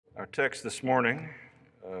Our text this morning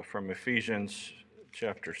from Ephesians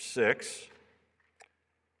chapter 6,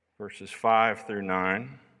 verses 5 through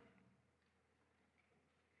 9.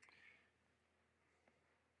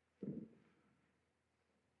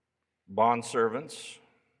 Bondservants,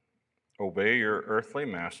 obey your earthly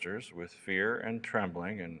masters with fear and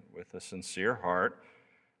trembling and with a sincere heart,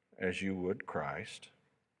 as you would Christ,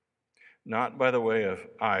 not by the way of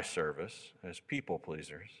eye service as people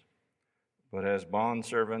pleasers, but as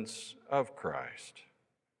bondservants of Christ,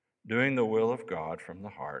 doing the will of God from the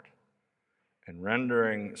heart, and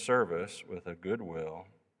rendering service with a good will,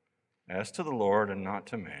 as to the Lord and not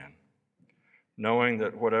to man, knowing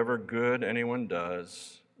that whatever good anyone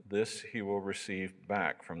does, this he will receive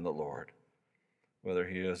back from the Lord, whether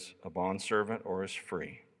he is a bondservant or is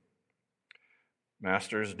free.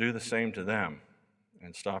 Masters, do the same to them,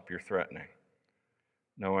 and stop your threatening,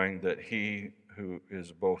 knowing that he who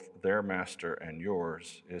is both their master and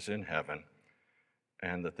yours is in heaven,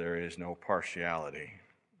 and that there is no partiality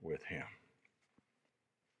with him.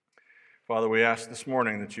 Father, we ask this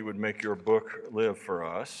morning that you would make your book live for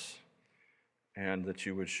us, and that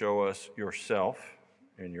you would show us yourself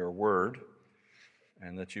in your word,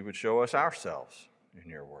 and that you would show us ourselves in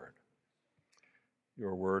your word.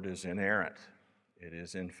 Your word is inerrant. It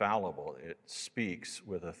is infallible. It speaks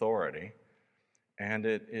with authority. And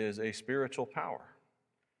it is a spiritual power.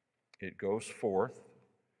 It goes forth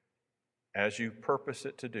as you purpose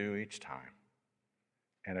it to do each time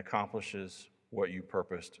and accomplishes what you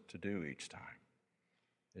purposed to do each time.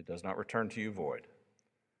 It does not return to you void,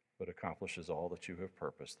 but accomplishes all that you have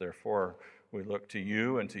purposed. Therefore, we look to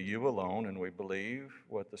you and to you alone, and we believe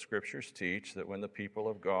what the Scriptures teach, that when the people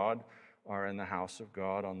of God are in the house of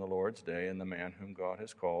God on the Lord's day, and the man whom God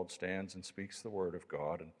has called stands and speaks the word of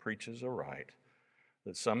God and preaches aright,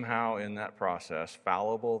 that somehow in that process,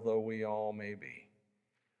 fallible though we all may be,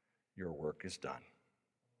 your work is done.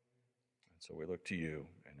 And so we look to you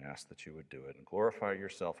and ask that you would do it and glorify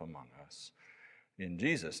yourself among us. In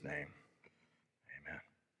Jesus' name, amen.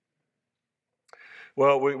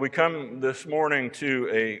 Well, we come this morning to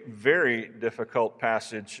a very difficult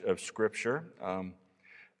passage of Scripture.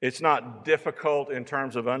 It's not difficult in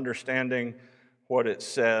terms of understanding what it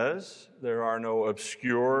says. There are no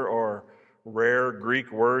obscure or rare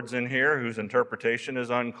Greek words in here whose interpretation is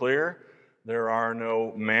unclear. There are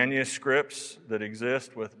no manuscripts that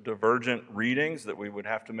exist with divergent readings that we would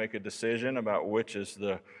have to make a decision about which is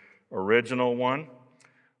the original one.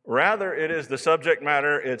 Rather, it is the subject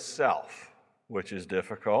matter itself which is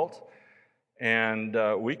difficult. And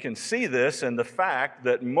we can see this in the fact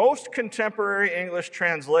that most contemporary English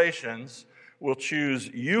translations will choose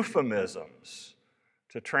euphemisms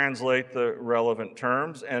to translate the relevant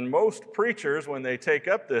terms, and most preachers, when they take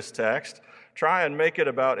up this text, try and make it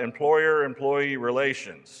about employer-employee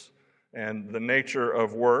relations and the nature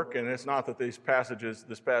of work. And it's not that this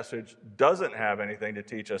passage doesn't have anything to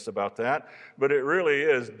teach us about that, but it really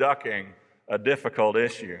is ducking a difficult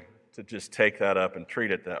issue to just take that up and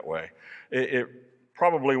treat it that way. It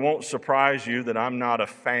probably won't surprise you that I'm not a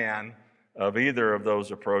fan of either of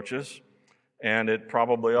those approaches. And it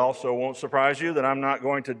probably also won't surprise you that I'm not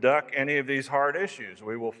going to duck any of these hard issues.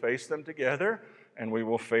 We will face them together, and we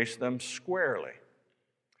will face them squarely.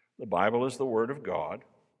 The Bible is the Word of God,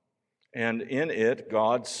 and in it,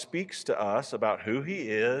 God speaks to us about who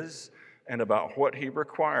He is and about what He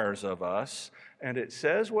requires of us. And it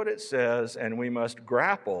says what it says, and we must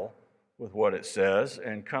grapple with what it says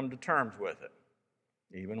and come to terms with it,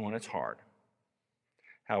 even when it's hard.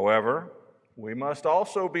 However, we must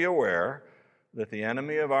also be aware that the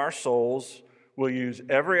enemy of our souls will use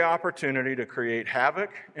every opportunity to create havoc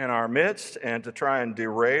in our midst and to try and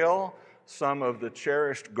derail some of the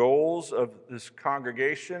cherished goals of this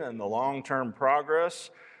congregation and the long-term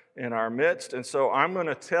progress in our midst. And so I'm going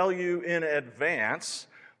to tell you in advance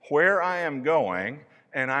where I am going,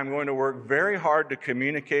 and I'm going to work very hard to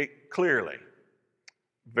communicate clearly,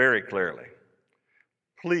 very clearly.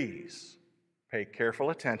 Please pay careful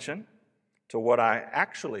attention to what I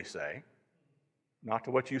actually say, not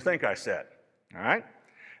to what you think I said, all right?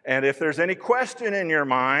 And if there's any question in your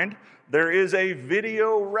mind, there is a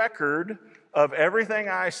video record of everything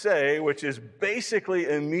I say, which is basically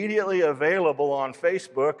immediately available on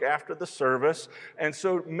Facebook after the service. And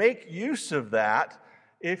so make use of that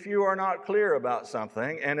if you are not clear about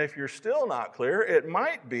something. And if you're still not clear, it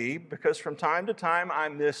might be because from time to time I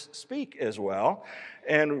misspeak as well.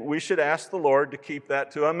 And we should ask the Lord to keep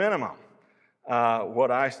that to a minimum.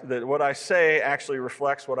 What I say actually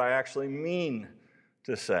reflects what I actually mean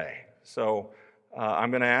to say. So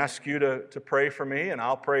I'm going to ask you to pray for me, and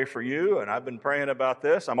I'll pray for you, and I've been praying about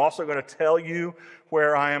this. I'm also going to tell you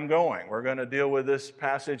where I am going. We're going to deal with this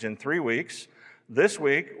passage in 3 weeks. This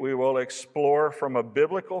week, we will explore from a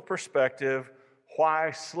biblical perspective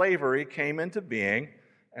why slavery came into being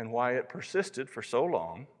and why it persisted for so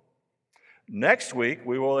long. Next week,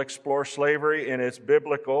 we will explore slavery in its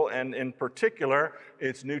biblical and, in particular,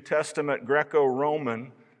 its New Testament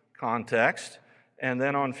Greco-Roman context. And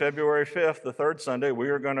then on February 5th, the third Sunday, we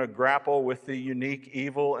are going to grapple with the unique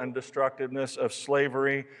evil and destructiveness of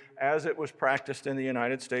slavery as it was practiced in the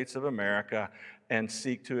United States of America and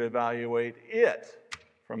seek to evaluate it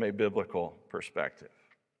from a biblical perspective.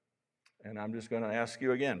 And I'm just going to ask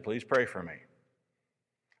you again, please pray for me.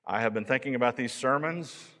 I have been thinking about these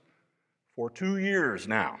sermons for 2 years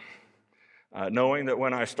now, knowing that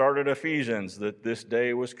when I started Ephesians that this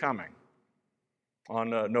day was coming. On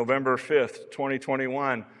November 5th,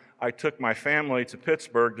 2021, I took my family to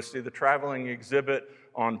Pittsburgh to see the traveling exhibit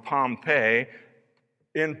on Pompeii,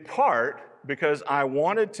 in part because I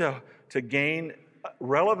wanted to gain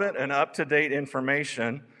relevant and up-to-date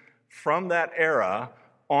information from that era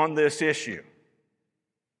on this issue.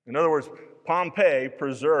 In other words, Pompeii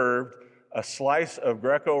preserved a slice of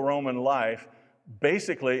Greco-Roman life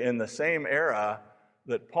basically in the same era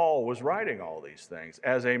that Paul was writing all these things.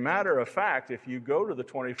 As a matter of fact, if you go to the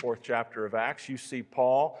 24th chapter of Acts, you see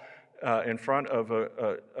Paul in front of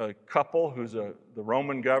a couple who's the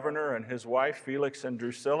Roman governor and his wife, Felix and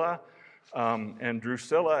Drusilla. And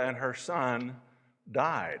Drusilla and her son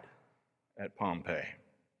died at Pompeii.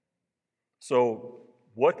 So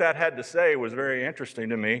what that had to say was very interesting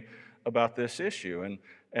to me about this issue.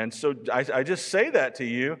 And so I just say that to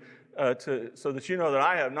you so that you know that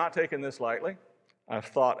I have not taken this lightly. I've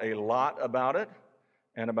thought a lot about it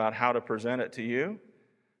and about how to present it to you.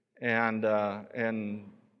 And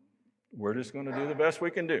we're just going to do the best we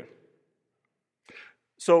can do.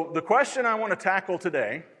 So the question I want to tackle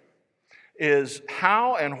today is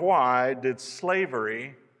how and why did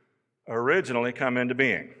slavery originally come into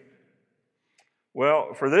being?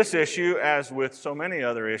 Well, for this issue, as with so many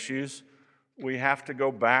other issues, we have to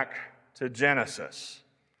go back to Genesis.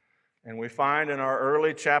 And we find in our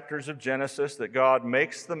early chapters of Genesis that God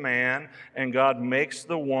makes the man and God makes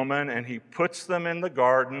the woman, and he puts them in the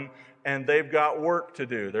garden, and they've got work to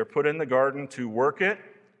do. They're put in the garden to work it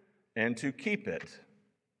and to keep it.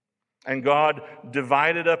 And God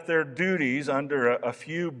divided up their duties under a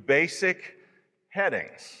few basic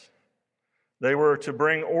headings. They were to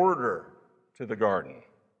bring order to the garden.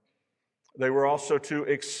 They were also to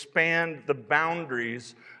expand the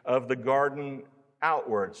boundaries of the garden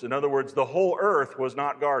outwards. In other words, the whole earth was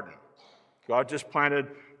not garden. God just planted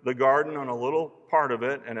the garden on a little part of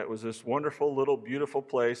it, and it was this wonderful little beautiful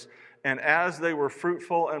place. And as they were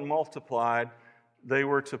fruitful and multiplied, they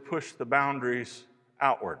were to push the boundaries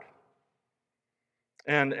outward.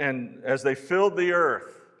 And as they filled the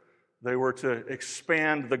earth, they were to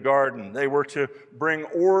expand the garden. They were to bring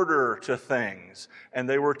order to things, and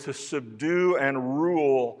they were to subdue and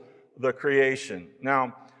rule the creation.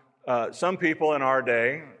 Now, some people in our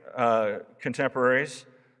day, contemporaries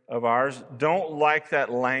of ours, don't like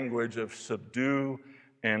that language of subdue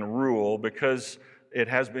and rule because it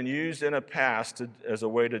has been used in the past as a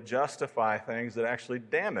way to justify things that actually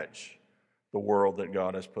damage the world that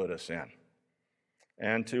God has put us in.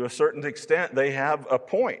 And to a certain extent, they have a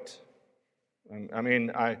point. I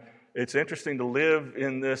mean, it's interesting to live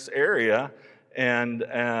in this area, and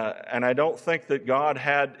I don't think that God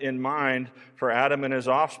had in mind for Adam and his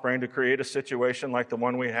offspring to create a situation like the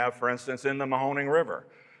one we have, for instance, in the Mahoning River,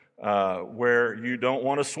 where you don't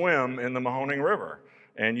want to swim in the Mahoning River,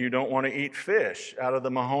 and you don't want to eat fish out of the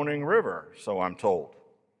Mahoning River, so I'm told,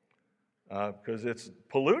 because it's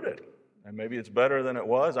polluted. And maybe it's better than it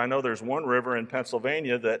was. I know there's one river in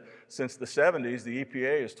Pennsylvania that since the 70s, the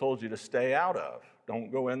EPA has told you to stay out of.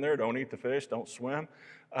 Don't go in there, don't eat the fish, don't swim.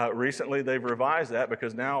 Recently, they've revised that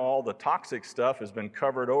because now all the toxic stuff has been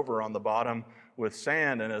covered over on the bottom with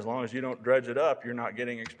sand, and as long as you don't dredge it up, you're not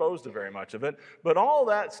getting exposed to very much of it. But all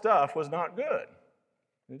that stuff was not good.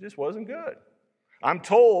 It just wasn't good. I'm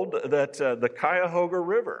told that the Cuyahoga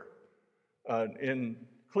River in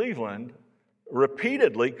Cleveland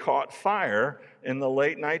repeatedly caught fire in the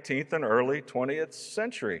late 19th and early 20th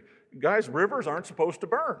century. Guys, rivers aren't supposed to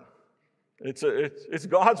burn. It's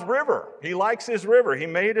God's river. He likes his river. He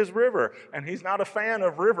made his river, and he's not a fan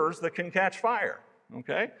of rivers that can catch fire,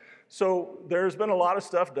 okay? So there's been a lot of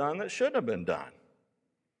stuff done that shouldn't have been done.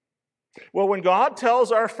 Well, when God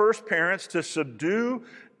tells our first parents to subdue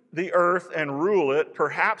the earth and rule it,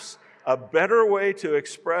 perhaps a better way to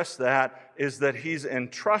express that is that he's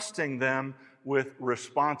entrusting them with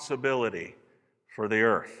responsibility for the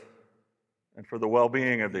earth and for the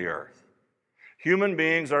well-being of the earth. Human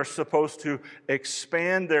beings are supposed to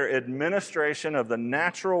expand their administration of the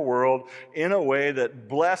natural world in a way that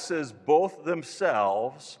blesses both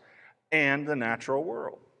themselves and the natural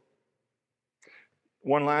world.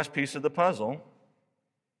 One last piece of the puzzle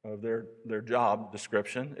of their job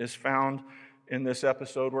description is found in this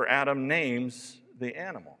episode where Adam names the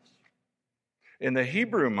animals. In the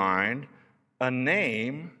Hebrew mind, a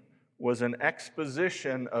name was an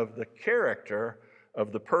exposition of the character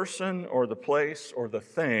of the person or the place or the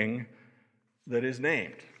thing that is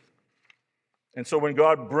named. And so when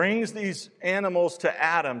God brings these animals to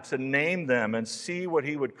Adam to name them and see what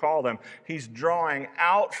he would call them, he's drawing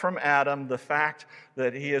out from Adam the fact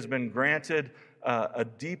that he has been granted a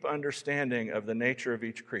deep understanding of the nature of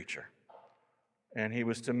each creature. And he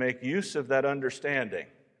was to make use of that understanding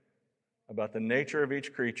about the nature of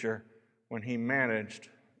each creature when he managed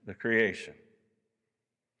the creation.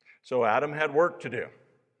 So Adam had work to do.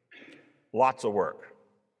 Lots of work.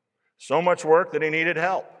 So much work that he needed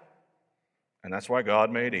help. And that's why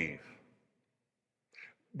God made Eve.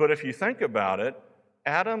 But if you think about it,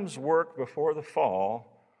 Adam's work before the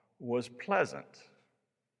fall was pleasant.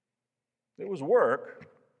 It was work,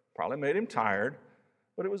 probably made him tired,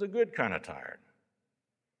 but it was a good kind of tired.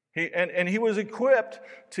 He was equipped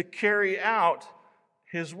to carry out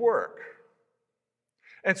his work.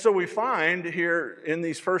 And so we find here in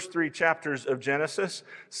these first 3 chapters of Genesis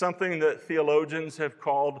something that theologians have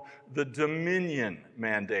called the dominion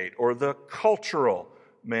mandate or the cultural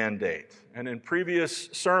mandate. And in previous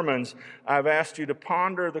sermons, I've asked you to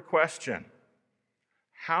ponder the question,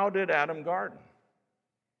 how did Adam garden?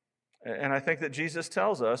 And I think that Jesus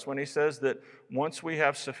tells us when he says that once we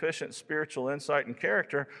have sufficient spiritual insight and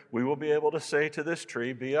character, we will be able to say to this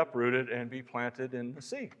tree, be uprooted and be planted in the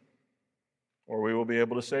sea. Or we will be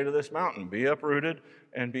able to say to this mountain, be uprooted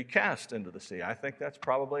and be cast into the sea. I think that's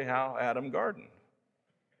probably how Adam gardened.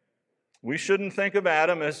 We shouldn't think of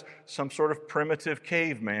Adam as some sort of primitive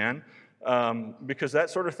caveman, because that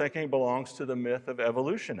sort of thinking belongs to the myth of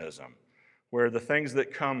evolutionism, where the things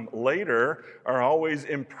that come later are always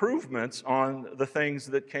improvements on the things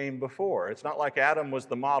that came before. It's not like Adam was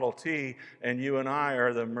the Model T and you and I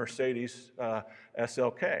are the Mercedes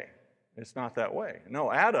SLK. It's not that way.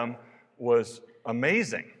 No, Adam was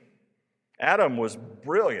amazing. Adam was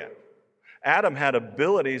brilliant. Adam had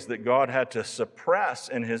abilities that God had to suppress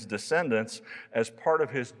in his descendants as part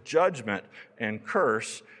of his judgment and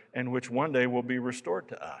curse, and which one day will be restored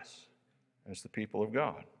to us as the people of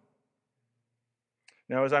God.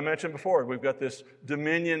 Now, as I mentioned before, we've got this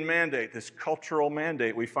dominion mandate, this cultural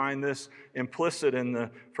mandate. We find this implicit in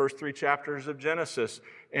the first 3 chapters of Genesis.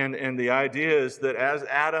 And the idea is that as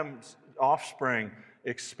Adam's offspring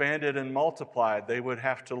expanded and multiplied, they would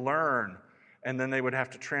have to learn, and then they would have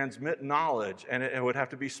to transmit knowledge, and it would have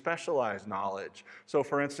to be specialized knowledge. So,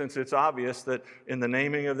 for instance, it's obvious that in the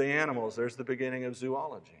naming of the animals, there's the beginning of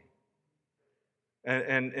zoology.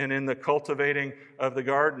 And in the cultivating of the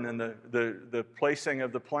garden and the placing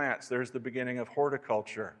of the plants, there's the beginning of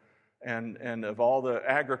horticulture and of all the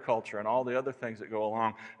agriculture and all the other things that go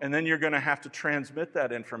along. And then you're going to have to transmit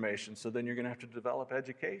that information, so then you're going to have to develop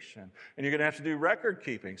education. And you're going to have to do record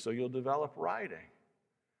keeping, so you'll develop writing.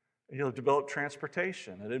 You'll develop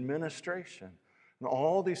transportation and administration. And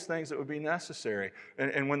all these things that would be necessary.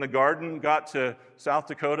 And when the garden got to South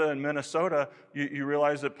Dakota and Minnesota, you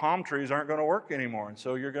realize that palm trees aren't going to work anymore. And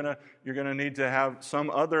so you're going to need to have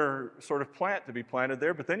some other sort of plant to be planted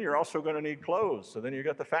there, but then you're also going to need clothes. So then you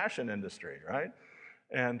got the fashion industry, right?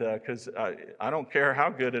 And because I don't care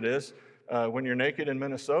how good it is, when you're naked in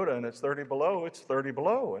Minnesota and it's 30 below, it's 30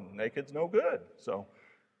 below, and naked's no good. So,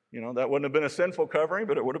 that wouldn't have been a sinful covering,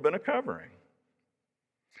 but it would have been a covering.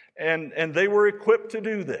 And they were equipped to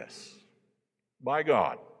do this by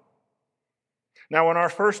God. Now, when our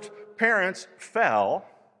first parents fell,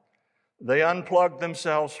 they unplugged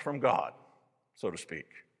themselves from God, so to speak.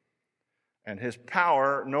 And his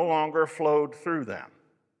power no longer flowed through them.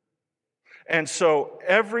 And so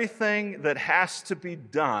everything that has to be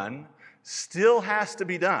done still has to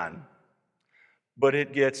be done, but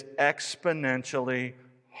it gets exponentially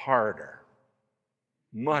harder.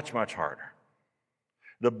 Much, much harder.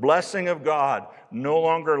 The blessing of God no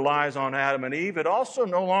longer lies on Adam and Eve. It also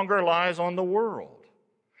no longer lies on the world.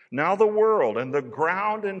 Now the world, and the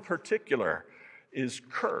ground in particular, is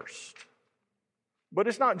cursed. But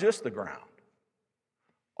it's not just the ground.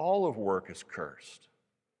 All of work is cursed.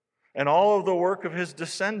 And all of the work of his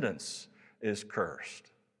descendants is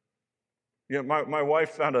cursed. My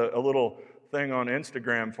wife found a little thing on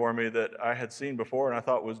Instagram for me that I had seen before and I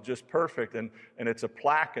thought was just perfect. And it's a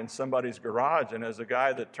plaque in somebody's garage. And as a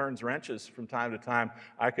guy that turns wrenches from time to time,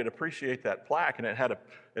 I could appreciate that plaque. And it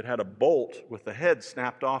had a bolt with the head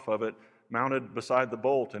snapped off of it, mounted beside the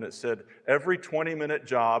bolt. And it said, every 20-minute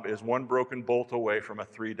job is one broken bolt away from a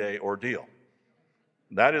 3-day ordeal.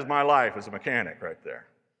 That is my life as a mechanic right there.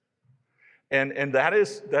 And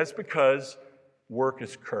that's because work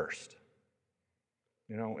is cursed.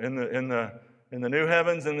 You know, in the new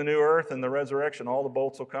heavens and the new earth and the resurrection, all the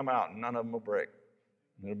bolts will come out and none of them will break.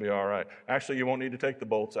 It'll be all right. Actually, you won't need to take the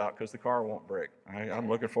bolts out because the car won't break. I'm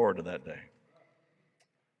looking forward to that day.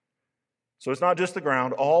 So it's not just the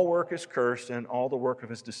ground. All work is cursed, and all the work of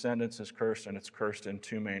his descendants is cursed, and it's cursed in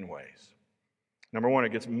two main ways. Number one,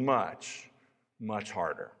 it gets much, much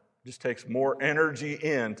harder. It just takes more energy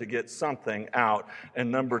in to get something out.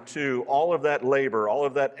 And number two, all of that labor, all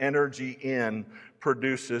of that energy in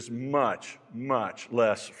produces much, much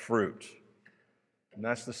less fruit. And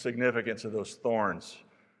that's the significance of those thorns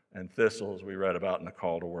and thistles we read about in the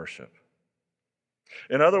call to worship.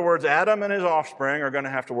 In other words, Adam and his offspring are going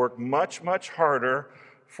to have to work much, much harder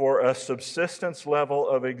for a subsistence level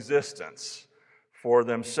of existence for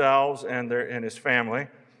themselves and his family,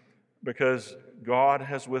 because God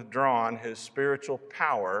has withdrawn his spiritual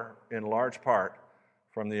power in large part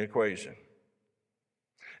from the equation.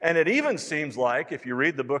 And it even seems like, if you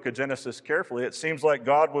read the book of Genesis carefully, it seems like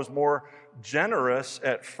God was more generous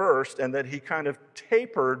at first and that he kind of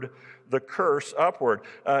tapered the curse upward.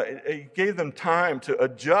 He gave them time to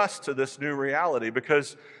adjust to this new reality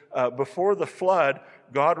because before the flood,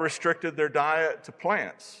 God restricted their diet to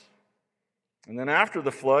plants. And then after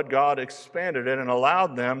the flood, God expanded it and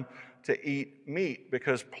allowed them to eat meat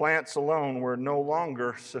because plants alone were no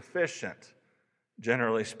longer sufficient,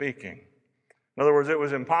 generally speaking. In other words, it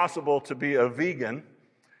was impossible to be a vegan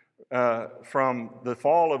from the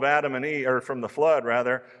fall of Adam and Eve, or from the flood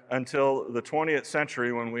rather, until the 20th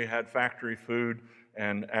century when we had factory food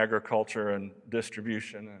and agriculture and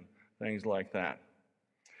distribution and things like that.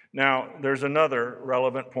 Now, there's another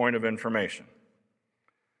relevant point of information,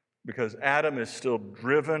 because Adam is still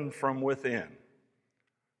driven from within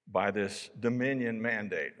by this dominion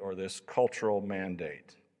mandate or this cultural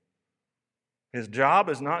mandate. His job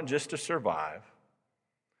is not just to survive.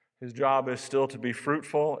 His job is still to be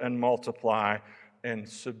fruitful and multiply and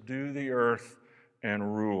subdue the earth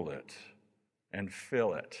and rule it and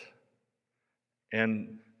fill it.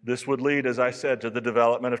 And this would lead, as I said, to the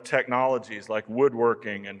development of technologies like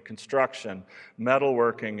woodworking and construction,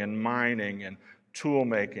 metalworking and mining and tool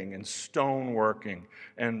making and stoneworking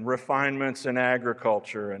and refinements in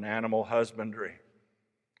agriculture and animal husbandry.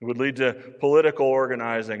 It would lead to political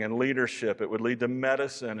organizing and leadership. It would lead to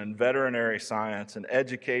medicine and veterinary science and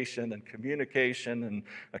education and communication and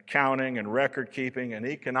accounting and record keeping and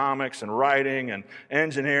economics and writing and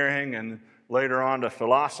engineering and later on to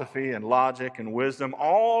philosophy and logic and wisdom.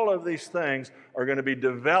 All of these things are going to be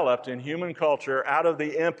developed in human culture out of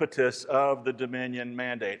the impetus of the dominion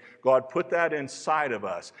mandate. God put that inside of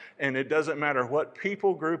us. And it doesn't matter what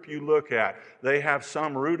people group you look at, they have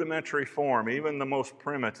some rudimentary form, even the most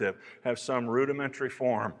primitive have some rudimentary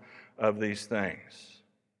form of these things.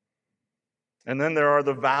 And then there are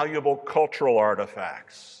the valuable cultural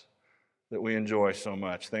artifacts that we enjoy so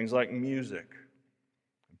much, things like music,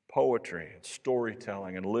 poetry, and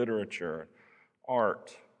storytelling, and literature, and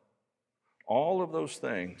art. All of those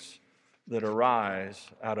things that arise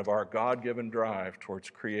out of our God-given drive towards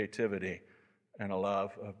creativity and a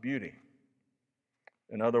love of beauty.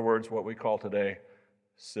 In other words, what we call today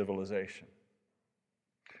civilization.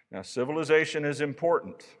 Now, civilization is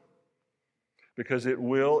important because it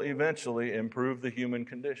will eventually improve the human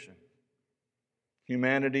condition.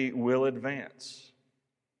 Humanity will advance.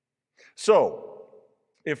 So,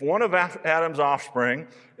 if one of Adam's offspring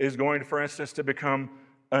is going, for instance, to become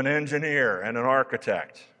an engineer and an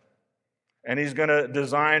architect, and he's going to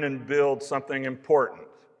design and build something important,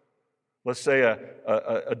 let's say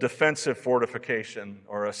a defensive fortification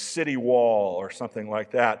or a city wall or something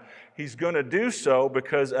like that, he's going to do so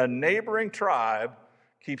because a neighboring tribe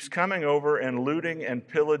keeps coming over and looting and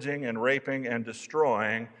pillaging and raping and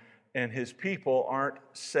destroying, and his people aren't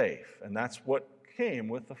safe. And that's what came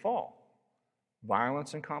with the fall.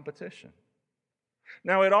 Violence and competition.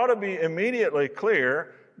 Now, it ought to be immediately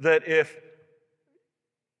clear that if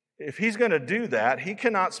he's going to do that, he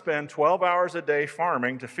cannot spend 12 hours a day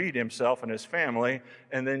farming to feed himself and his family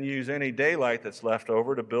and then use any daylight that's left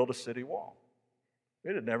over to build a city wall.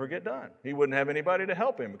 It'd never get done. He wouldn't have anybody to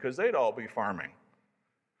help him because they'd all be farming.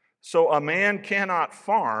 So a man cannot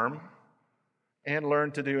farm and learn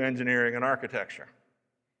to do engineering and architecture.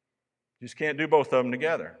 You just can't do both of them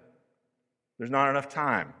together. There's not enough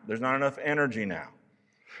time. There's not enough energy now.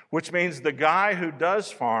 Which means the guy who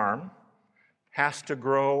does farm has to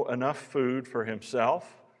grow enough food for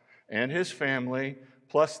himself and his family,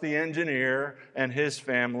 plus the engineer and his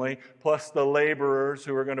family, plus the laborers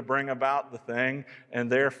who are going to bring about the thing and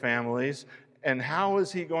their families. And how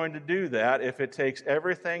is he going to do that if it takes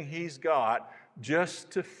everything he's got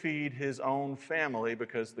just to feed his own family,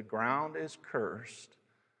 because the ground is cursed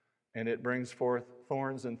and it brings forth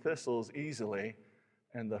thorns and thistles easily,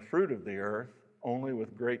 and the fruit of the earth only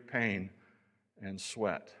with great pain and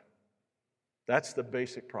sweat? That's the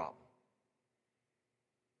basic problem.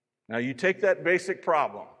 Now you take that basic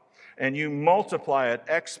problem and you multiply it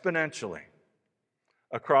exponentially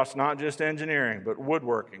across not just engineering, but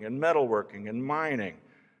woodworking and metalworking and mining,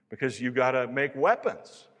 because you've got to make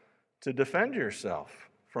weapons to defend yourself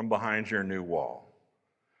from behind your new wall,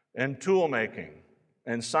 and tool making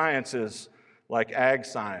and sciences like ag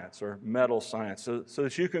science or metal science, so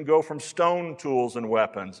that you can go from stone tools and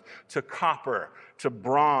weapons to copper, to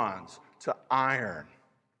bronze, to iron,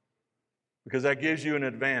 because that gives you an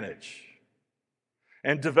advantage.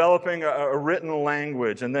 And developing a written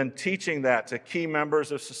language and then teaching that to key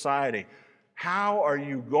members of society. How are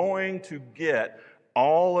you going to get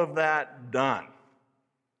all of that done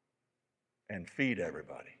and feed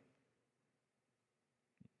everybody?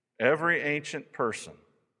 Every ancient person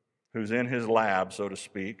who's in his lab, so to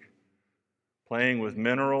speak, playing with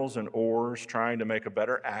minerals and ores, trying to make a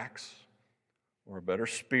better axe or a better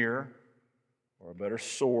spear or a better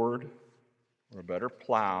sword or a better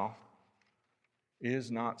plow,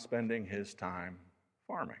 is not spending his time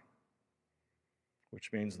farming.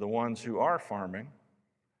 Which means the ones who are farming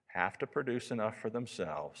have to produce enough for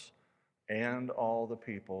themselves and all the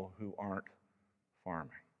people who aren't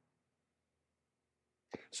farming.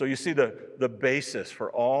 So you see, the basis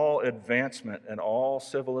for all advancement and all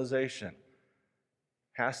civilization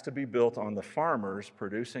has to be built on the farmers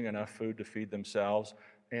producing enough food to feed themselves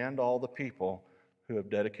and all the people who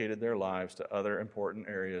have dedicated their lives to other important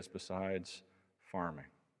areas besides farming.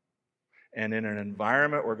 And in an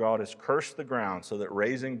environment where God has cursed the ground so that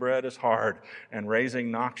raising bread is hard and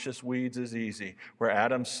raising noxious weeds is easy, where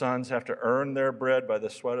Adam's sons have to earn their bread by the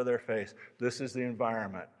sweat of their face, this is the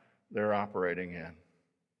environment they're operating in.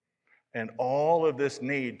 And all of this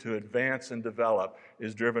need to advance and develop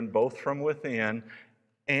is driven both from within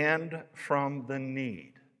and from the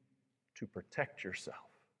need to protect yourself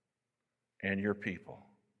and your people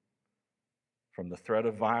from the threat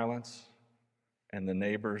of violence and the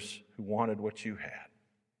neighbors who wanted what you had.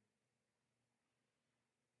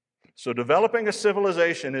 So developing a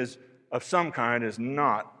civilization of some kind is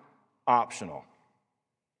not optional.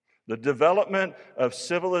 The development of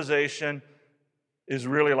civilization is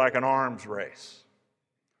really like an arms race.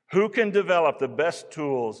 Who can develop the best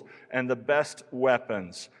tools and the best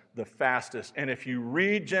weapons the fastest? And if you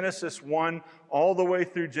read Genesis 1 all the way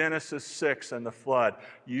through Genesis 6 and the flood,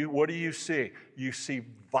 what do you see? You see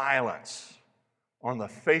violence on the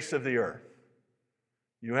face of the earth.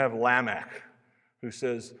 You have Lamech, who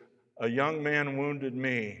says, "A young man wounded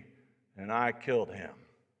me, and I killed him."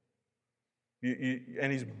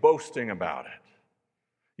 And he's boasting about it.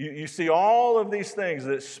 You see all of these things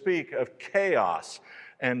that speak of chaos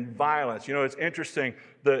and violence. You know, it's interesting.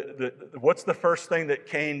 What's the first thing that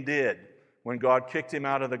Cain did when God kicked him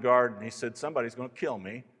out of the garden? He said, "Somebody's going to kill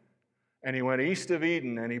me." And he went east of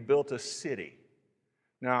Eden and he built a city.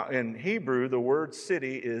 Now, in Hebrew, the word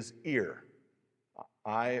city is Ir.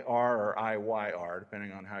 I-R or I-Y-R,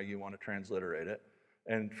 depending on how you want to transliterate it.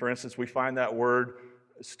 And for instance, we find that word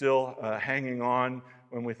still hanging on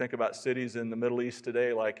when we think about cities in the Middle East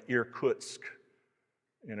today, like Irkutsk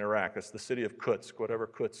in Iraq. It's the city of Kutsk, whatever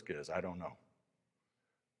Kutsk is, I don't know.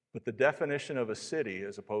 But the definition of a city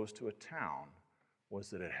as opposed to a town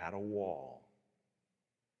was that it had a wall.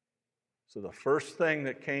 So the first thing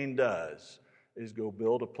that Cain does is go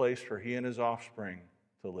build a place for he and his offspring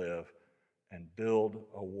to live and build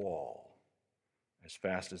a wall as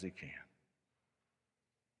fast as he can.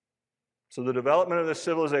 So the development of this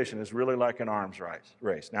civilization is really like an arms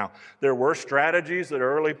race. Now, there were strategies that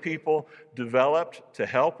early people developed to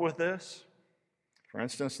help with this. For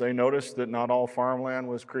instance, they noticed that not all farmland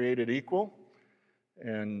was created equal.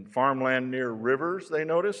 And farmland near rivers, they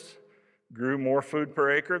noticed, grew more food per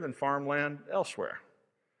acre than farmland elsewhere.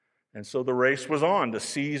 And so the race was on to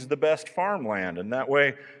seize the best farmland. And that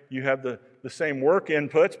way you have the same work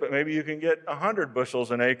inputs, but maybe you can get 100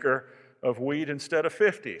 bushels an acre of wheat instead of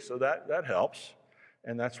 50. So that helps.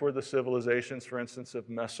 And that's where the civilizations, for instance, of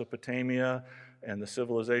Mesopotamia and the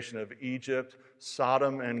civilization of Egypt.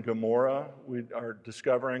 Sodom and Gomorrah, we are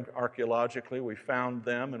discovering archaeologically. We found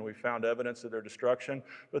them, and we found evidence of their destruction.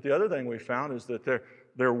 But the other thing we found is that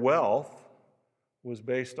their wealth was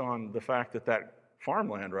based on the fact that that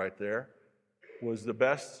farmland right there was the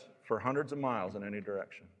best for hundreds of miles in any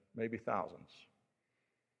direction, maybe thousands.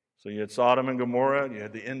 So you had Sodom and Gomorrah, you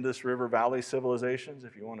had the Indus River Valley civilizations,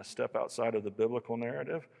 if you want to step outside of the biblical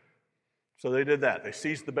narrative. So they did that. They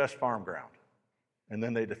seized the best farm ground, and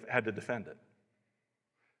then they had to defend it.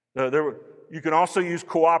 You can also use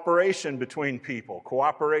cooperation between people.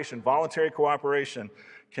 Cooperation, voluntary cooperation,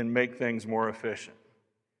 can make things more efficient.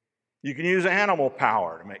 You can use animal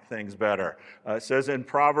power to make things better. It says in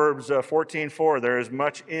Proverbs 14:4, there is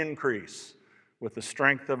much increase with the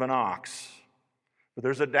strength of an ox. But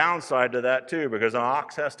there's a downside to that too, because an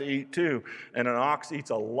ox has to eat too, and an ox eats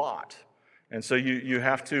a lot. And so you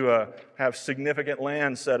have to have significant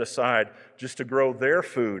land set aside just to grow their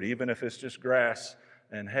food, even if it's just grass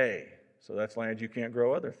and hay. So that's land you can't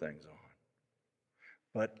grow other things on.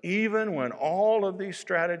 But even when all of these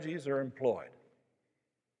strategies are employed,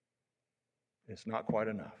 it's not quite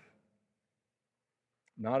enough.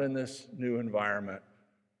 Not in this new environment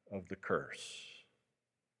of the curse.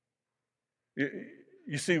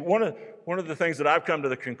 You see, one of the things that I've come to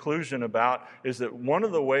the conclusion about is that one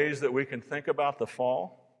of the ways that we can think about the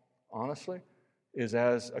fall, honestly, is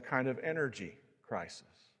as a kind of energy crisis.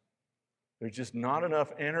 There's just not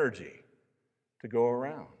enough energy to go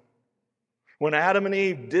around. When Adam and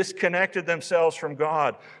Eve disconnected themselves from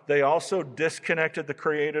God, they also disconnected the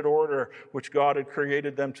created order which God had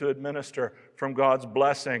created them to administer from God's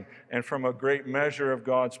blessing and from a great measure of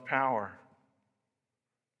God's power.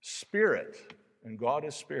 Spirit, and God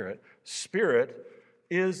is spirit, spirit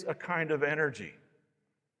is a kind of energy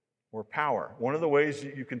or power. One of the ways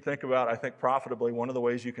you can think about, I think profitably, one of the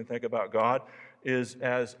ways you can think about God is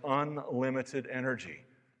as unlimited energy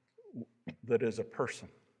that is a person.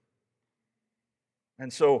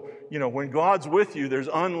 And so, when God's with you, there's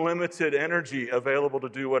unlimited energy available to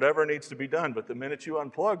do whatever needs to be done. But the minute you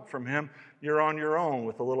unplug from Him, you're on your own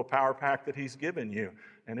with the little power pack that He's given you.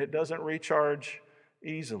 And it doesn't recharge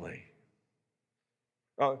easily.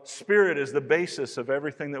 Spirit is the basis of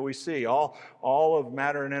everything that we see. All of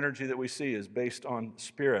matter and energy that we see is based on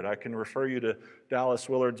spirit. I can refer you to Dallas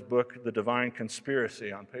Willard's book, The Divine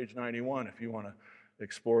Conspiracy, on page 91, if you want to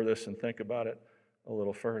explore this and think about it a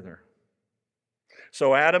little further.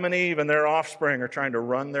 So Adam and Eve and their offspring are trying to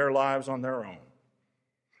run their lives on their own.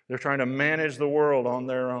 They're trying to manage the world on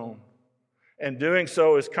their own. And doing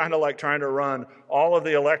so is kind of like trying to run all of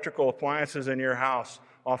the electrical appliances in your house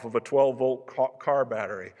off of a 12-volt car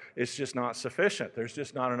battery. It's just not sufficient. There's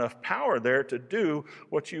just not enough power there to do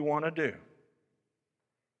what you want to do.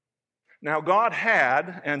 Now, God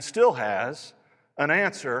had and still has an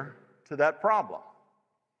answer to that problem.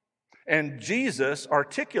 And Jesus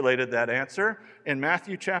articulated that answer in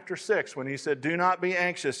Matthew chapter 6 when He said, "Do not be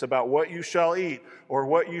anxious about what you shall eat or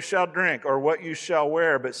what you shall drink or what you shall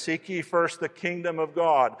wear, but seek ye first the kingdom of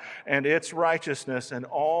God and its righteousness, and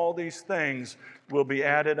all these things will be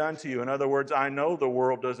added unto you." In other words, I know the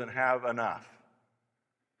world doesn't have enough,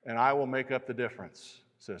 and I will make up the difference,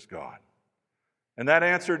 says God. And that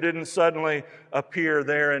answer didn't suddenly appear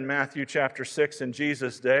there in Matthew chapter 6 in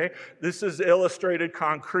Jesus' day. This is illustrated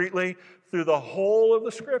concretely through the whole of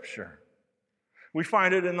the Scripture. We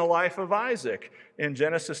find it in the life of Isaac in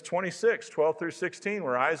Genesis 26, 12 through 16,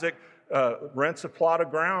 where Isaac rents a plot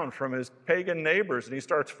of ground from his pagan neighbors, and he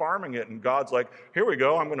starts farming it. And God's like, here we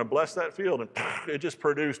go, I'm going to bless that field. And it just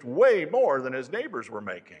produced way more than his neighbors were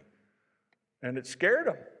making. And it scared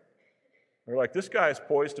him. They're like, this guy is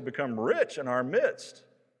poised to become rich in our midst.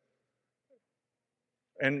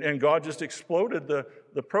 And God just exploded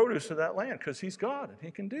the produce of that land because He's God and He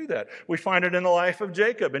can do that. We find it in the life of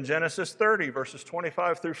Jacob in Genesis 30, verses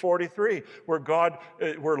 25 through 43,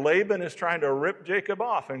 where Laban is trying to rip Jacob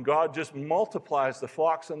off, and God just multiplies the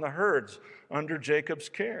flocks and the herds under Jacob's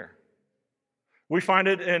care. We find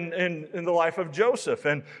it in the life of Joseph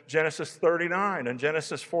in Genesis 39 and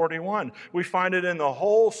Genesis 41. We find it in the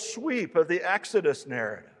whole sweep of the Exodus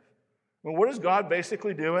narrative. Well, what does God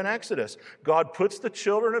basically do in Exodus? God puts the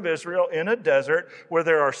children of Israel in a desert where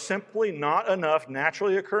there are simply not enough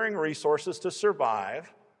naturally occurring resources to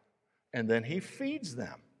survive, and then He feeds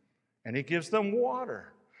them, and He gives them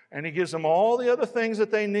water, and He gives them all the other things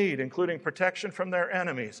that they need, including protection from their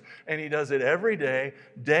enemies. And He does it every day,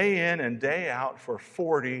 day in and day out for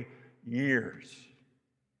 40 years.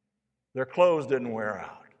 Their clothes didn't wear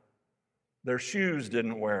out. Their shoes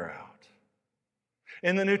didn't wear out.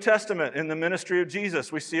 In the New Testament, in the ministry of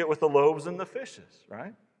Jesus, we see it with the loaves and the fishes,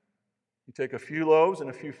 right? You take a few loaves and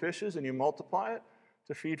a few fishes and you multiply it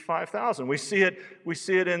to feed 5,000. We see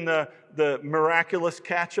it in the miraculous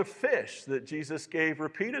catch of fish that Jesus gave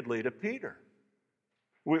repeatedly to Peter.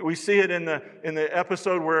 We see it in the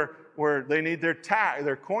episode where they need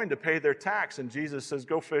their coin to pay their tax, and Jesus says,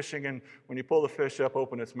 go fishing, and when you pull the fish up,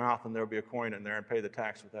 open its mouth, and there'll be a coin in there, and pay the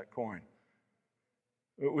tax with that coin.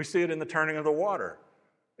 We see it in the turning of the water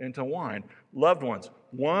into wine. Loved ones,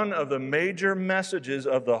 one of the major messages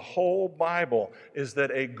of the whole Bible is that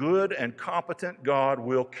a good and competent God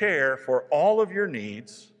will care for all of your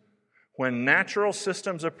needs when natural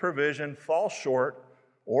systems of provision fall short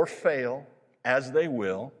or fail, as they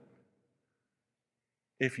will,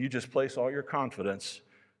 if you just place all your confidence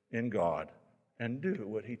in God and do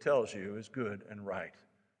what He tells you is good and right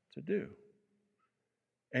to do.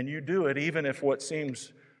 And you do it even if what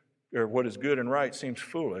is good and right seems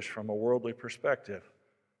foolish from a worldly perspective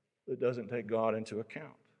that doesn't take God into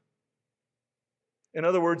account. In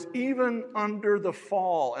other words, even under the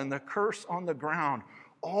fall and the curse on the ground,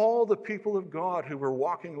 all the people of God who were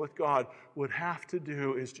walking with God would have to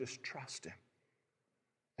do is just trust Him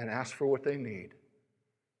and ask for what they need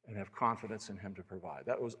and have confidence in Him to provide.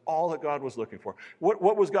 That was all that God was looking for.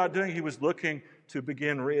 What was God doing? He was looking to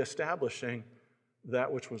begin reestablishing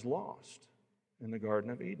that which was lost in the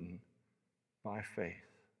Garden of Eden by faith.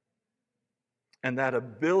 And that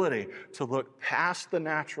ability to look past the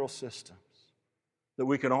natural systems that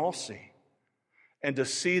we can all see and to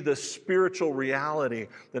see the spiritual reality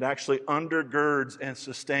that actually undergirds and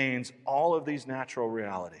sustains all of these natural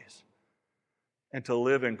realities, and to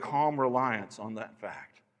live in calm reliance on that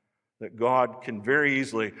fact that God can very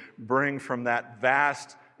easily bring from that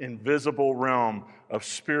vast, invisible realm of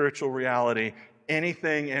spiritual reality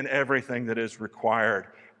anything and everything that is required,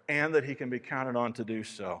 and that He can be counted on to do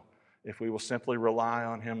so if we will simply rely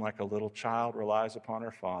on Him like a little child relies upon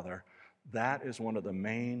her father. That is one of the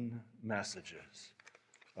main messages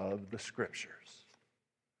of the Scriptures.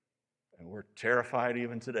 And we're terrified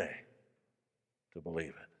even today to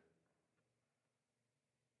believe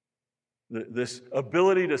it. This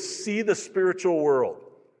ability to see the spiritual world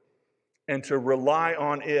and to rely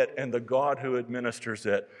on it and the God who administers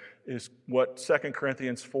it is what 2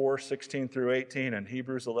 Corinthians 4:16 through 18 and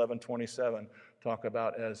Hebrews 11:27 talk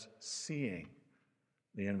about as seeing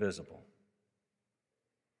the invisible.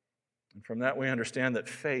 And from that we understand that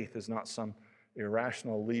faith is not some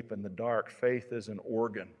irrational leap in the dark. Faith is an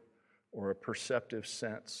organ or a perceptive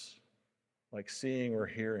sense, like seeing or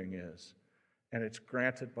hearing is. And it's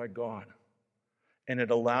granted by God. And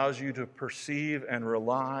it allows you to perceive and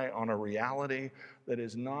rely on a reality that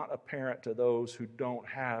is not apparent to those who don't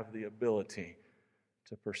have the ability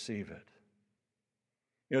to perceive it.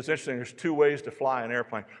 You know, it's interesting, there's two ways to fly an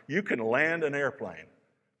airplane. You can land an airplane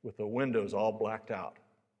with the windows all blacked out.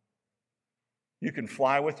 You can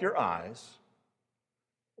fly with your eyes,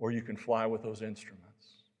 or you can fly with those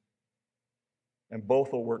instruments. And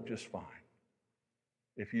both will work just fine.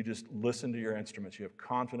 If you just listen to your instruments, you have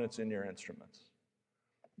confidence in your instruments,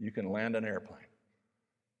 you can land an airplane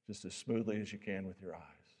just as smoothly as you can with your eyes.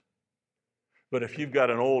 But if you've got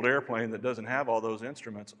an old airplane that doesn't have all those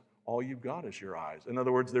instruments, all you've got is your eyes. In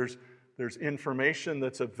other words, there's information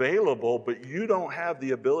that's available, but you don't have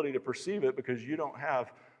the ability to perceive it because you don't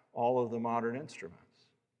have all of the modern instruments.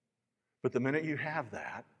 But the minute you have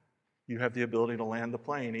that, you have the ability to land the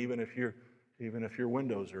plane, even if your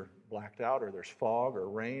windows are blacked out or there's fog or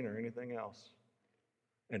rain or anything else.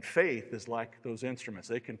 And faith is like those instruments.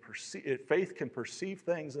 Faith can perceive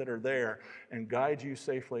things that are there and guide you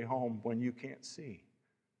safely home when you can't see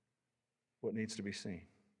what needs to be seen.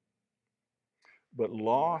 But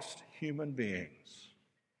lost human beings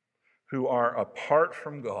who are apart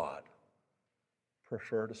from God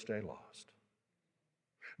prefer to stay lost.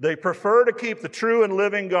 They prefer to keep the true and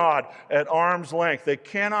living God at arm's length. They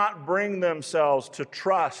cannot bring themselves to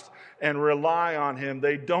trust and rely on Him.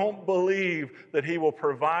 They don't believe that He will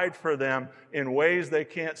provide for them in ways they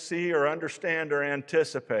can't see or understand or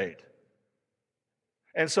anticipate.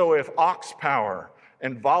 And so if ox power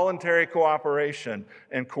and voluntary cooperation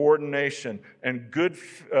and coordination and good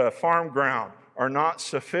farm ground are not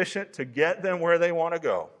sufficient to get them where they want to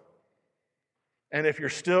go, and if you're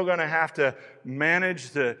still going to have to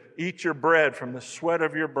manage to eat your bread from the sweat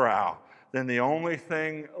of your brow, then the only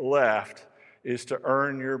thing left is to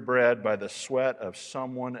earn your bread by the sweat of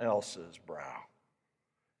someone else's brow.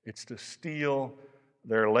 It's to steal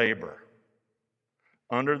their labor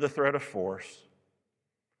under the threat of force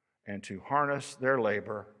and to harness their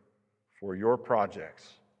labor for your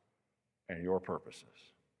projects and your purposes.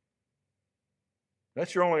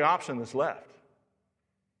 That's your only option that's left.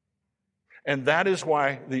 And that is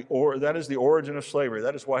why that is the origin of slavery.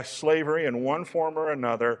 That is why slavery in one form or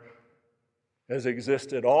another has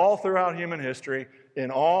existed all throughout human history in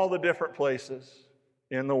all the different places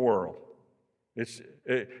in the world.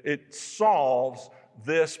 It solves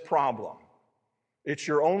this problem. It's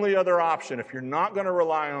your only other option if you're not going to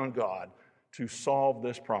rely on God to solve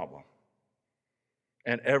this problem.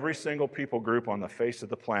 And every single people group on the face of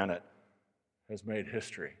the planet has made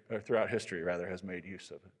history, or throughout history rather, has made use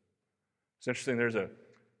of it. It's interesting,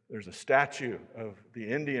 there's a statue of the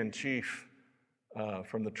Indian chief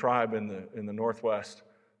from the tribe in the Northwest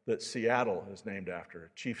that Seattle is named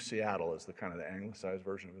after. Chief Seattle is the kind of the anglicized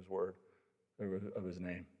version of his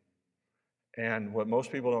name. And what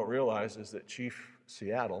most people don't realize is that Chief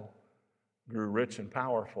Seattle grew rich and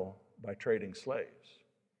powerful by trading slaves.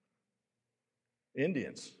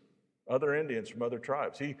 Indians, other Indians from other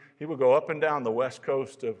tribes. He would go up and down the west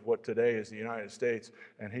coast of what today is the United States,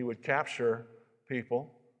 and he would capture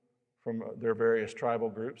people from their various tribal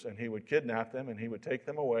groups, and he would kidnap them, and he would take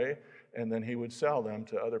them away, and then he would sell them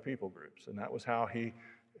to other people groups. And that was how he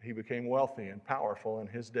became wealthy and powerful in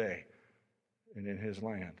his day and in his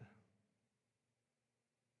land.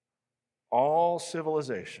 All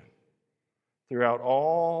civilization, throughout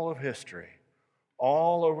all of history,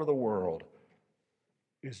 all over the world,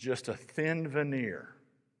 is just a thin veneer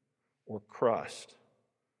or crust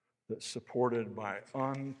that's supported by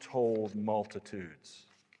untold multitudes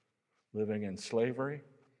living in slavery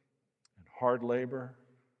and hard labor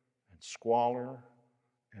and squalor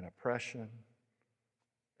and oppression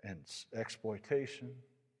and exploitation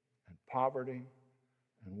and poverty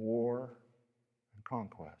and war and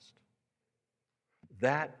conquest.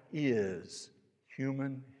 That is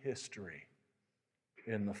human history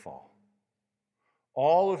in the fall.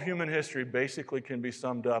 All of human history basically can be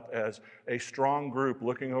summed up as a strong group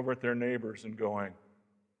looking over at their neighbors and going,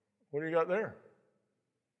 "What do you got there?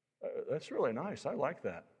 That's really nice. I like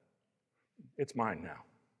that. It's mine now,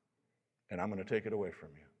 and I'm going to take it away from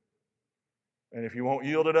you. And if you won't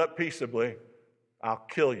yield it up peaceably, I'll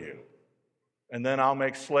kill you. And then I'll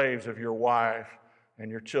make slaves of your wife and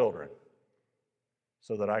your children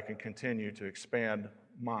so that I can continue to expand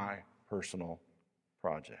my personal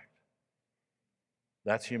project."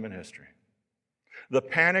 That's human history. The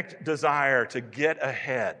panicked desire to get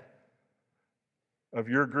ahead of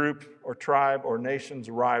your group or tribe or nation's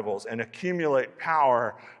rivals and accumulate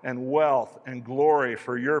power and wealth and glory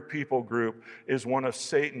for your people group is one of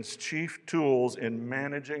Satan's chief tools in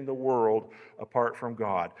managing the world apart from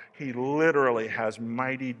God. He literally has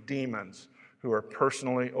mighty demons who are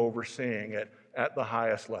personally overseeing it at the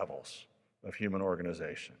highest levels of human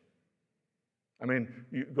organization. I mean,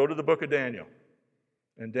 you go to the book of Daniel,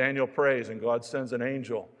 and Daniel prays, and God sends an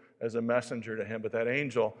angel as a messenger to him, but that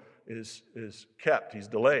angel is kept. He's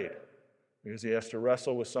delayed because he has to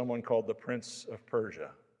wrestle with someone called the Prince of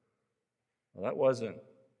Persia. Well, that wasn't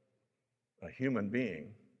a human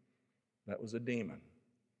being. That was a demon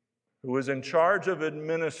who was in charge of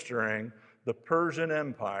administering the Persian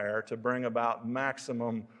Empire to bring about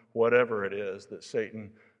maximum whatever it is that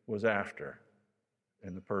Satan was after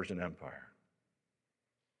in the Persian Empire.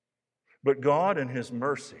 But God, in His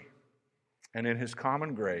mercy and in His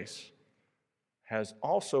common grace, has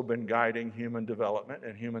also been guiding human development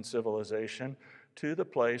and human civilization to the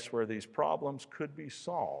place where these problems could be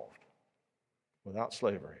solved without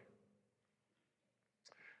slavery.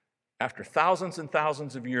 After thousands and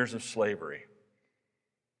thousands of years of slavery,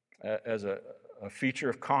 as a feature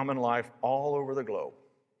of common life all over the globe,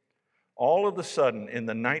 all of a sudden, in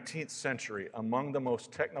the 19th century, among the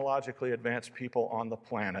most technologically advanced people on the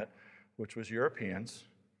planet, which was Europeans,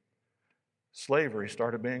 slavery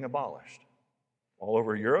started being abolished. All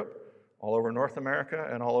over Europe, all over North America,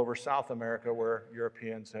 and all over South America where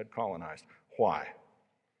Europeans had colonized. Why?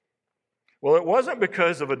 Well, it wasn't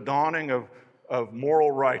because of a dawning of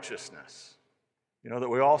moral righteousness. That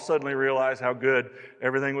we all suddenly realized how good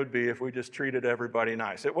everything would be if we just treated everybody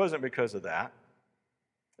nice. It wasn't because of that.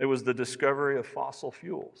 It was the discovery of fossil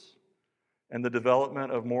fuels and the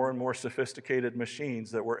development of more and more sophisticated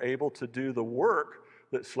machines that were able to do the work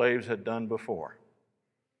that slaves had done before.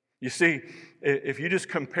 You see, if you just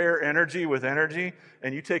compare energy with energy,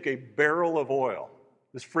 and you take a barrel of oil,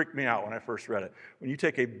 this freaked me out when I first read it. When you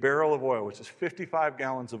take a barrel of oil, which is 55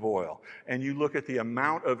 gallons of oil, and you look at the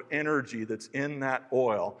amount of energy that's in that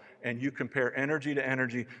oil, and you compare energy to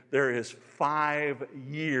energy, there is 5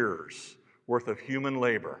 years worth of human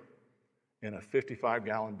labor in a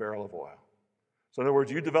 55-gallon barrel of oil. So in other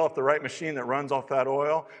words, you develop the right machine that runs off that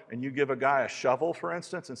oil, and you give a guy a shovel, for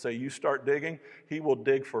instance, and say, you start digging, he will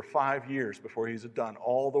dig for 5 years before he's done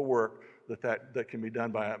all the work that can be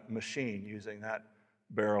done by a machine using that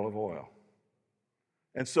barrel of oil.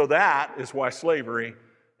 And so that is why slavery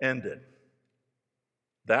ended.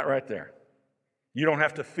 That right there. You don't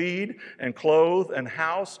have to feed and clothe and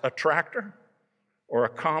house a tractor or a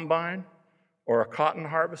combine or a cotton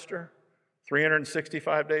harvester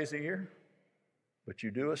 365 days a year, but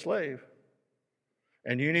you do a slave.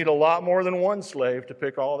 And you need a lot more than one slave to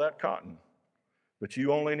pick all that cotton. But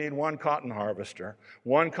you only need one cotton harvester.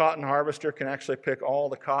 One cotton harvester can actually pick all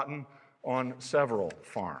the cotton on several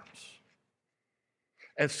farms.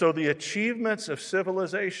 And so the achievements of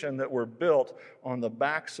civilization that were built on the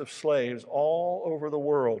backs of slaves all over the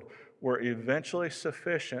world were eventually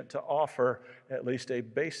sufficient to offer at least a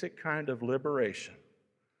basic kind of liberation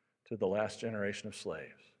to the last generation of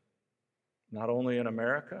slaves. Not only in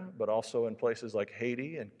America, but also in places like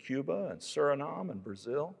Haiti and Cuba and Suriname and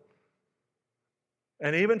Brazil.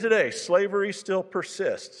 And even today, slavery still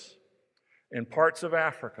persists in parts of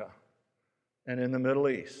Africa and in the Middle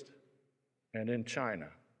East and in China.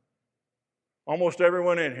 Almost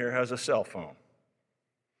everyone in here has a cell phone.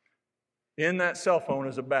 In that cell phone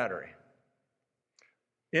is a battery.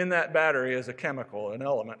 In that battery is a chemical, an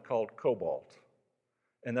element called cobalt.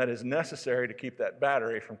 And that is necessary to keep that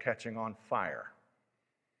battery from catching on fire.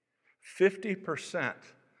 50%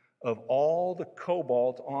 of all the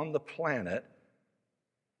cobalt on the planet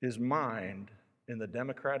is mined in the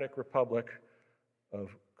Democratic Republic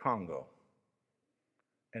of Congo.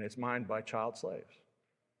 And it's mined by child slaves.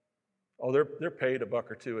 Oh, they're paid $1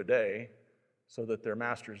 or $2 a day so that their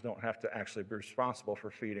masters don't have to actually be responsible for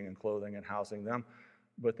feeding and clothing and housing them,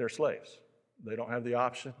 but they're slaves. They don't have the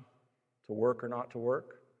option to work or not to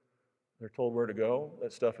work. They're told where to go.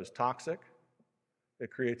 That stuff is toxic. It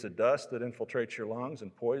creates a dust that infiltrates your lungs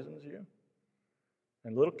and poisons you.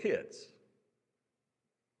 And little kids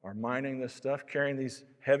are mining this stuff, carrying these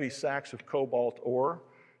heavy sacks of cobalt ore,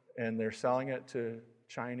 and they're selling it to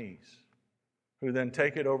Chinese, who then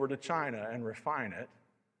take it over to China and refine it,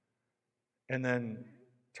 and then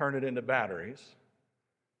turn it into batteries,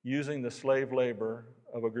 using the slave labor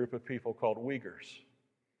of a group of people called Uyghurs,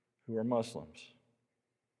 who are Muslims.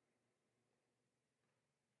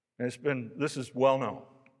 And this is well known.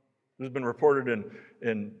 This has been reported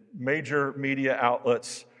in major media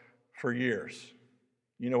outlets for years.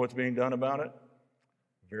 You know what's being done about it?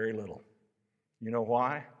 Very little. You know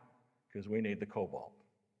why? Because we need the cobalt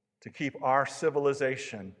to keep our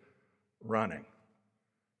civilization running.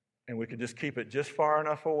 And we can just keep it just far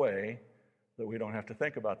enough away that we don't have to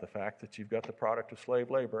think about the fact that you've got the product of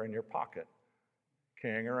slave labor in your pocket,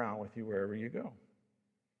 carrying around with you wherever you go.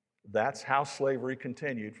 That's how slavery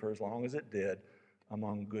continued for as long as it did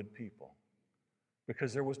among good people,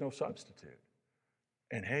 because there was no substitute.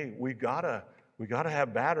 And hey, we gotta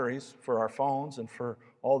have batteries for our phones and for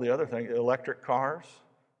all the other things. Electric cars,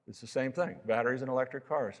 it's the same thing. Batteries and electric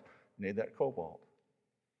cars need that cobalt.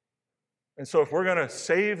 And so if we're going to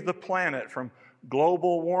save the planet from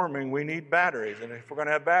global warming, we need batteries. And if we're going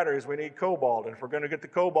to have batteries, we need cobalt. And if we're going to get the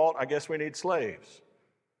cobalt, I guess we need slaves.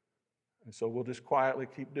 And so we'll just quietly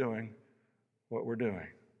keep doing what we're doing.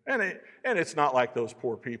 And it's not like those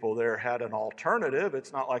poor people there had an alternative.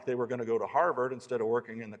 It's not like they were going to go to Harvard instead of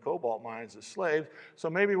working in the cobalt mines as slaves. So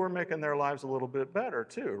maybe we're making their lives a little bit better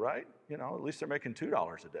too, right? You know, at least they're making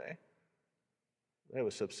 $2 a day. They have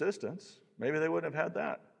a subsistence. Maybe they wouldn't have had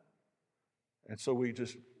that. And so we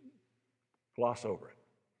just gloss over it.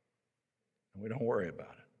 And we don't worry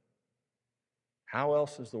about it. How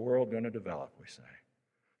else is the world going to develop, we say?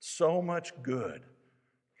 So much good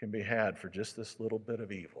can be had for just this little bit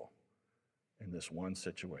of evil in this one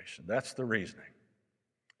situation. That's the reasoning.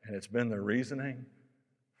 And it's been the reasoning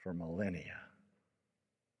for millennia.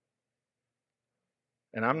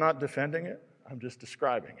 And I'm not defending it, I'm just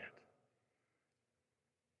describing it.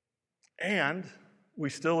 And we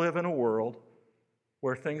still live in a world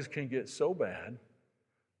where things can get so bad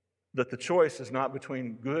that the choice is not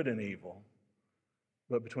between good and evil,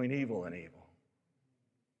 but between evil and evil.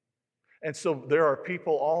 And so there are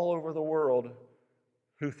people all over the world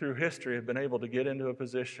who through history have been able to get into a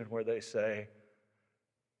position where they say,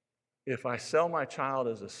 if I sell my child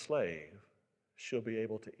as a slave, she'll be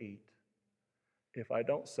able to eat. If I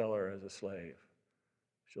don't sell her as a slave,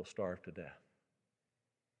 she'll starve to death.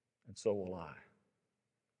 And so will I.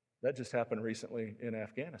 That just happened recently in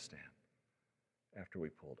Afghanistan after we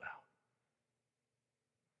pulled out.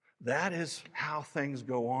 That is how things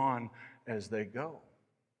go on as they go.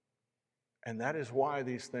 And that is why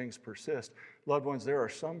these things persist. Loved ones, there are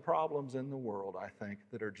some problems in the world, I think,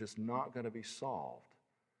 that are just not going to be solved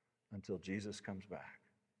until Jesus comes back.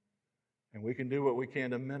 And we can do what we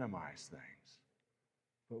can to minimize things.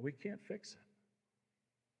 but we can't fix it.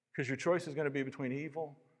 Because your choice is going to be between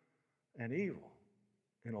evil and evil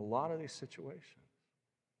in a lot of these situations.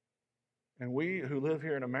 And we who live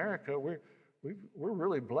here in America, we're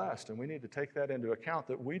really blessed, and we need to take that into account,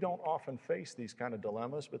 that we don't often face these kind of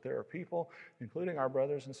dilemmas, but there are people, including our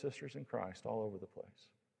brothers and sisters in Christ, all over the place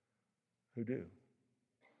who do.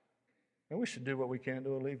 And we should do what we can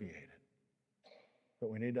to alleviate it. But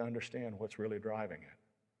we need to understand what's really driving it.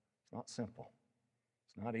 It's not simple.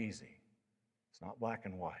 It's not easy. It's not black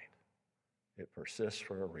and white. It persists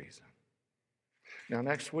for a reason. Now,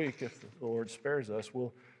 next week, if the Lord spares us,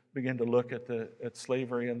 we'll begin to look at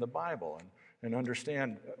slavery in the Bible and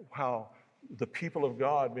understand how the people of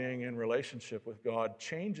God being in relationship with God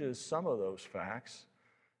changes some of those facts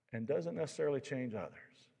and doesn't necessarily change others.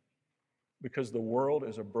 Because the world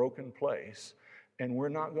is a broken place, and we're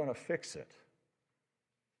not going to fix it.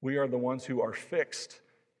 We are the ones who are fixed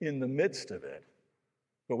in the midst of it.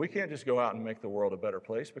 But we can't just go out and make the world a better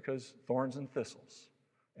place, because thorns and thistles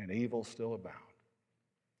and evil still abound.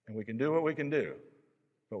 And we can do what we can do,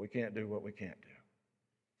 but we can't do what we can't do.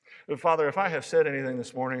 But Father, if I have said anything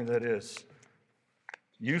this morning that is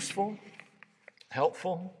useful,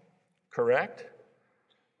 helpful, correct,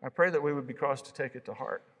 I pray that we would be caused to take it to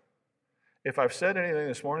heart. If I've said anything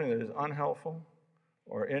this morning that is unhelpful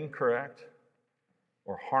or incorrect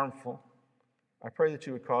or harmful, I pray that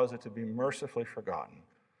you would cause it to be mercifully forgotten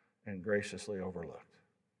and graciously overlooked.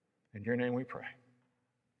 In your name we pray.